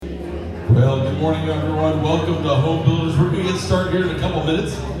Well, good morning, everyone. Welcome to Home Builders. We're going to get started here in a couple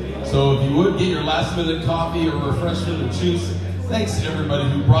minutes. So if you would, get your last-minute coffee or refreshment or juice. Thanks to everybody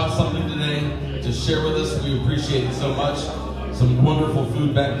who brought something today to share with us. We appreciate it so much. Some wonderful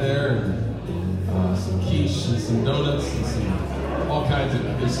food back there, and some quiche and some donuts and some all kinds of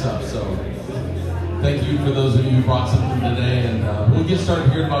good stuff. So thank you for those of you who brought something today. And we'll get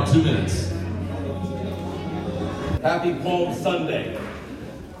started here in about 2 minutes. Happy Palm Sunday.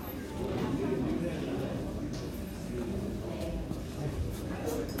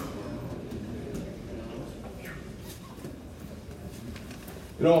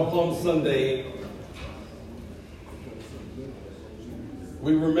 You know, on Palm Sunday,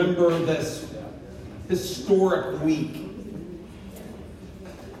 we remember this historic week.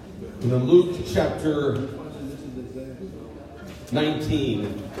 In Luke chapter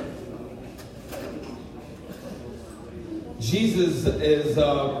 19, Jesus is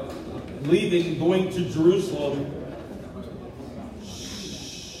leaving, going to Jerusalem.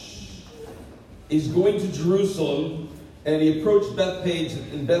 He's going to Jerusalem. And he approached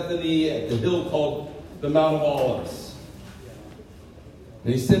Bethpage in Bethany at the hill called the Mount of Olives.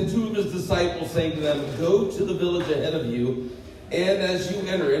 And he sent two of his disciples, saying to them, "Go to the village ahead of you, and as you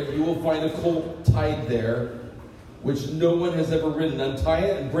enter it, you will find a colt tied there, which no one has ever ridden. Untie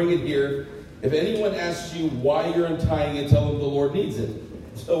it and bring it here. If anyone asks you why you're untying it, tell them the Lord needs it."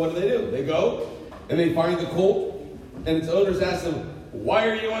 So what do? They go, and they find the colt, and its owners ask them, "Why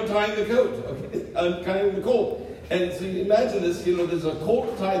are you untying the colt?" Okay, untying the colt. And so you imagine this, there's a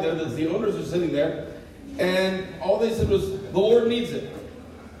colt tied there, the owners are sitting there, and all they said was, "The Lord needs it."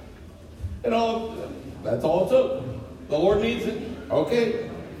 And that's all it took. The Lord needs it. Okay.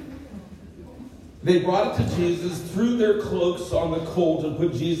 They brought it to Jesus, threw their cloaks on the colt, and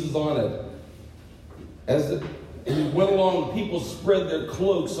put Jesus on it. As he went along, people spread their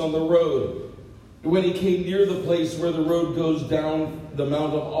cloaks on the road. When he came near the place where the road goes down the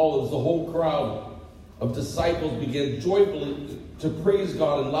Mount of Olives, the whole crowd of disciples began joyfully to praise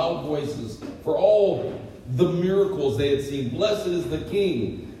God in loud voices for all the miracles they had seen. "Blessed is the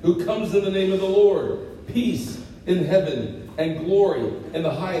King who comes in the name of the Lord. Peace in heaven and glory in the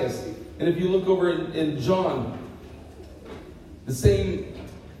highest." And if you look over in John, the same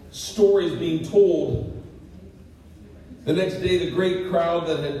story is being told. The next day, the great crowd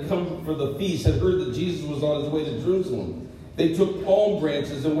that had come for the feast had heard that Jesus was on his way to Jerusalem. They took palm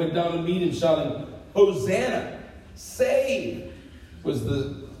branches and went down to meet him, shouting, "Hosanna, save," was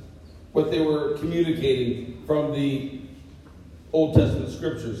what they were communicating from the Old Testament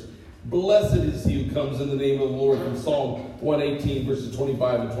scriptures. "Blessed is he who comes in the name of the Lord," from Psalm 118, verses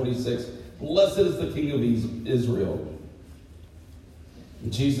 25 and 26. "Blessed is the King of Israel."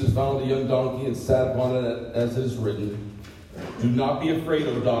 And Jesus found a young donkey and sat upon it, as it is written, "Do not be afraid,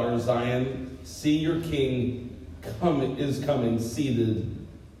 O daughter of Zion. See, your king is coming, seated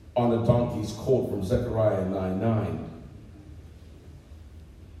on a donkey's colt," from Zechariah 9:9.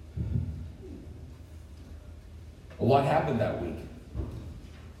 A lot happened that week.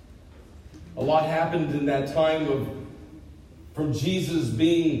 A lot happened in that time from Jesus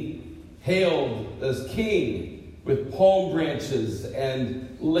being hailed as king with palm branches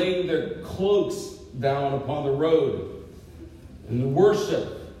and laying their cloaks down upon the road and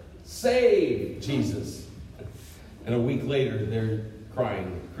worship, "Save Jesus." And a week later, they're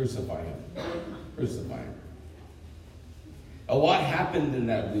crying, "Crucify him, crucify him." A lot happened in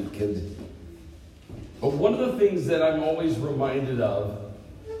that weekend. But one of the things that I'm always reminded of,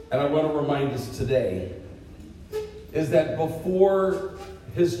 and I want to remind us today, is that before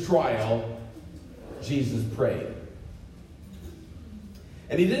his trial, Jesus prayed.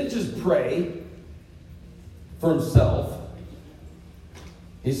 And he didn't just pray for himself.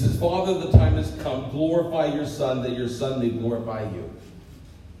 He says, "Father, the time has come. Glorify your Son, that your Son may glorify you."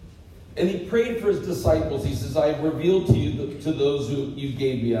 And he prayed for his disciples. He says, "I have revealed to you, to those who you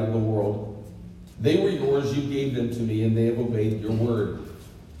gave me out of the world. They were yours, you gave them to me, and they have obeyed your word.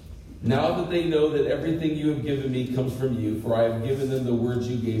 Now that they know that everything you have given me comes from you, for I have given them the words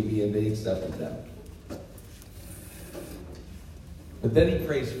you gave me, and they accepted them." But then he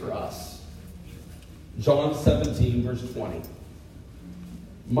prays for us. John 17, verse 20.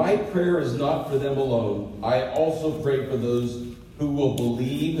 "My prayer is not for them alone. I also pray for those who will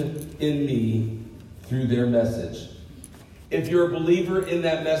believe in me through their message." If you're a believer in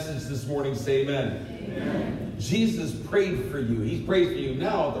that message this morning, say amen. Amen. Jesus prayed for you. He's prayed for you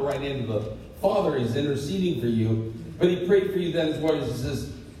now at the right hand of the Father. He's interceding for you. But he prayed for you then as well. He says,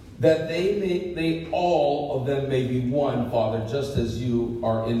 "That they all of them may be one, Father, just as you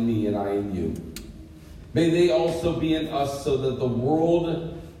are in me and I in you. May they also be in us, so that the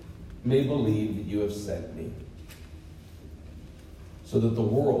world may believe that you have sent me. So that the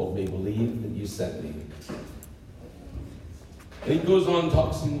world may believe that you sent me. And he goes on,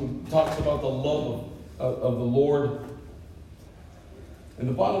 talks about the love of the Lord. And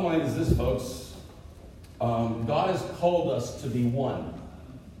the bottom line is this, folks. God has called us to be one,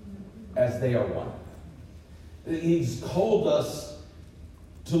 as they are one. He's called us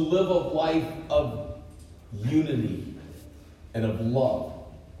to live a life of unity and of love,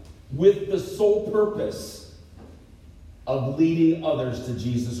 with the sole purpose of leading others to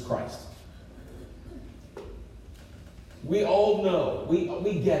Jesus Christ. We all know,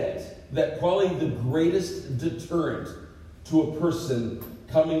 we get it, that probably the greatest deterrent to a person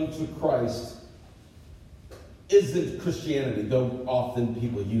coming to Christ isn't Christianity, though often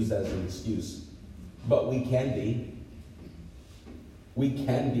people use that as an excuse. But we can be. We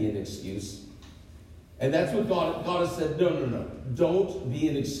can be an excuse. And that's what God has said, no. Don't be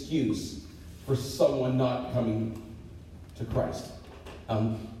an excuse for someone not coming to Christ.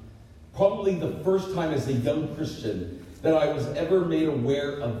 Probably the first time as a young Christian that I was ever made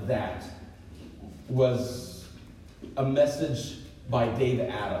aware of that was a message by Dave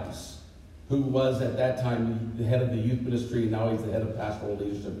Adams, who was at that time the head of the youth ministry, and now he's the head of pastoral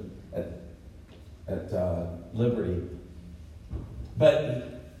leadership at Liberty.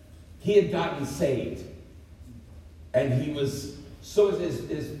 But he had gotten saved, and his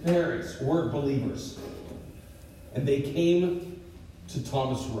parents weren't believers, and they came to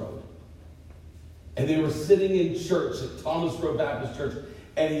Thomas Road. And they were sitting in church at Thomas Road Baptist Church,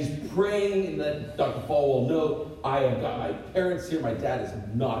 and he's praying, and then Dr. Paul will know, I have got my parents here, my dad is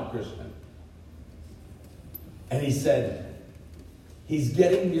not a Christian. And he said, he's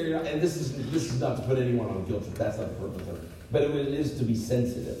getting here, and this is not to put anyone on guilt trip, that's not the purpose of it, but it is to be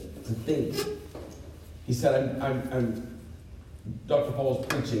sensitive, to think. He said, Dr. Paul's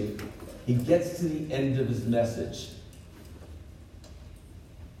preaching, he gets to the end of his message,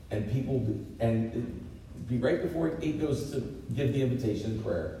 and be right before he goes to give the invitation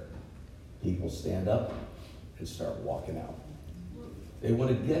prayer, people stand up and start walking out. They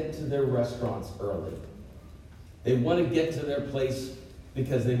want to get to their restaurants early. They want to get to their place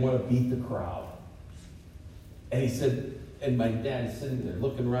because they want to beat the crowd. And he said, and my dad's sitting there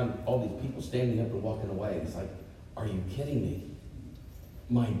looking around, all these people standing up and walking away. And he's like, are you kidding me?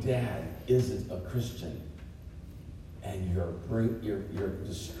 My dad isn't a Christian. And you're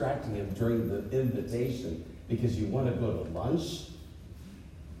distracting him during the invitation because you want to go to lunch.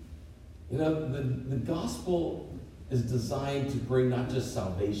 You know, the gospel is designed to bring not just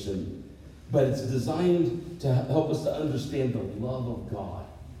salvation, but it's designed to help us to understand the love of God.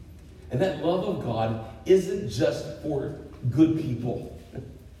 And that love of God isn't just for good people.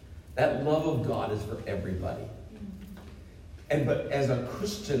 That love of God is for everybody. But as a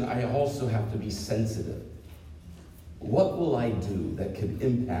Christian, I also have to be sensitive. What will I do that could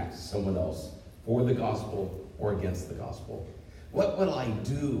impact someone else for the gospel or against the gospel? What will I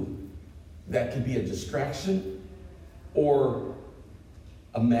do that could be a distraction or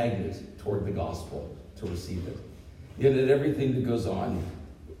a magnet toward the gospel to receive it? Yet in everything that goes on,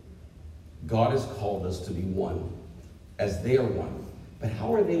 God has called us to be one, as they are one. But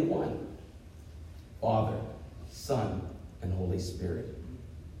how are they one? Father, Son, and Holy Spirit.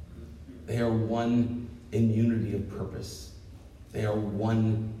 They are one in unity of purpose. They are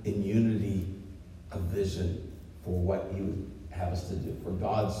one in unity of vision for what you would have us to do. For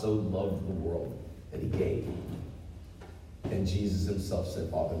God so loved the world that he gave. And Jesus himself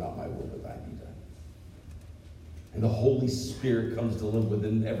said, Father, not my will, but thine be done. And the Holy Spirit comes to live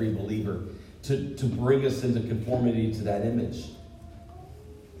within every believer to bring us into conformity to that image.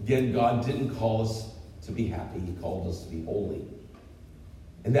 Again, God didn't call us to be happy. He called us to be holy.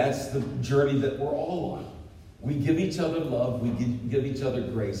 And that's the journey that we're all on. We give each other love, we give each other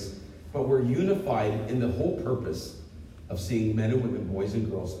grace, but we're unified in the whole purpose of seeing men and women, boys and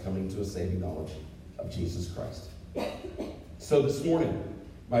girls, coming to a saving knowledge of Jesus Christ. So this morning,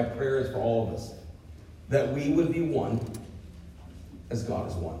 my prayer is for all of us, that we would be one as God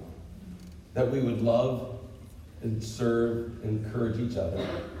is one. That we would love and serve and encourage each other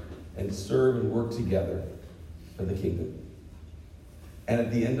and serve and work together for the kingdom. And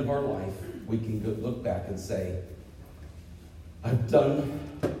at the end of our life, we can look back and say, I've done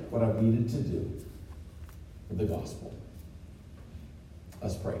what I've needed to do for the gospel.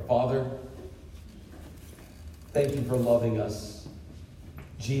 Let's pray. Father, thank you for loving us.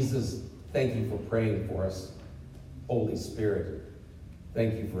 Jesus, thank you for praying for us. Holy Spirit,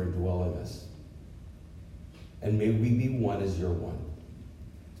 thank you for indwelling us. And may we be one as you're one.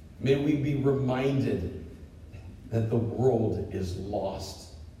 May we be reminded that the world is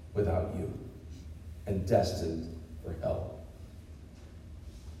lost without you and destined for hell.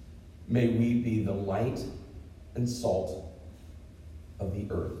 May we be the light and salt of the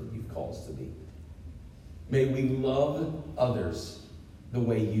earth that you've called us to be. May we love others the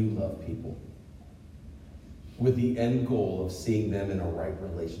way you love people, with the end goal of seeing them in a right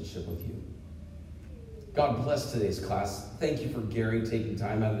relationship with you. God bless today's class. Thank you for Gary taking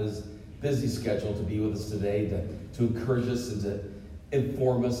time out of his busy schedule to be with us today, to encourage us and to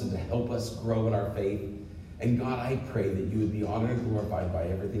inform us and to help us grow in our faith. And God, I pray that you would be honored and glorified by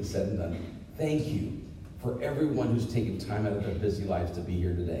everything said and done. Thank you for everyone who's taken time out of their busy lives to be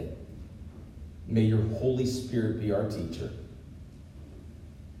here today. May your Holy Spirit be our teacher.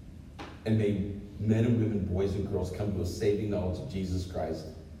 And may men and women, boys and girls come to a saving knowledge of Jesus Christ,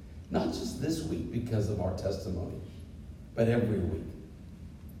 not just this week because of our testimony, but every week.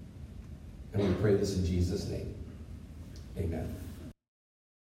 And we pray this in Jesus' name. Amen.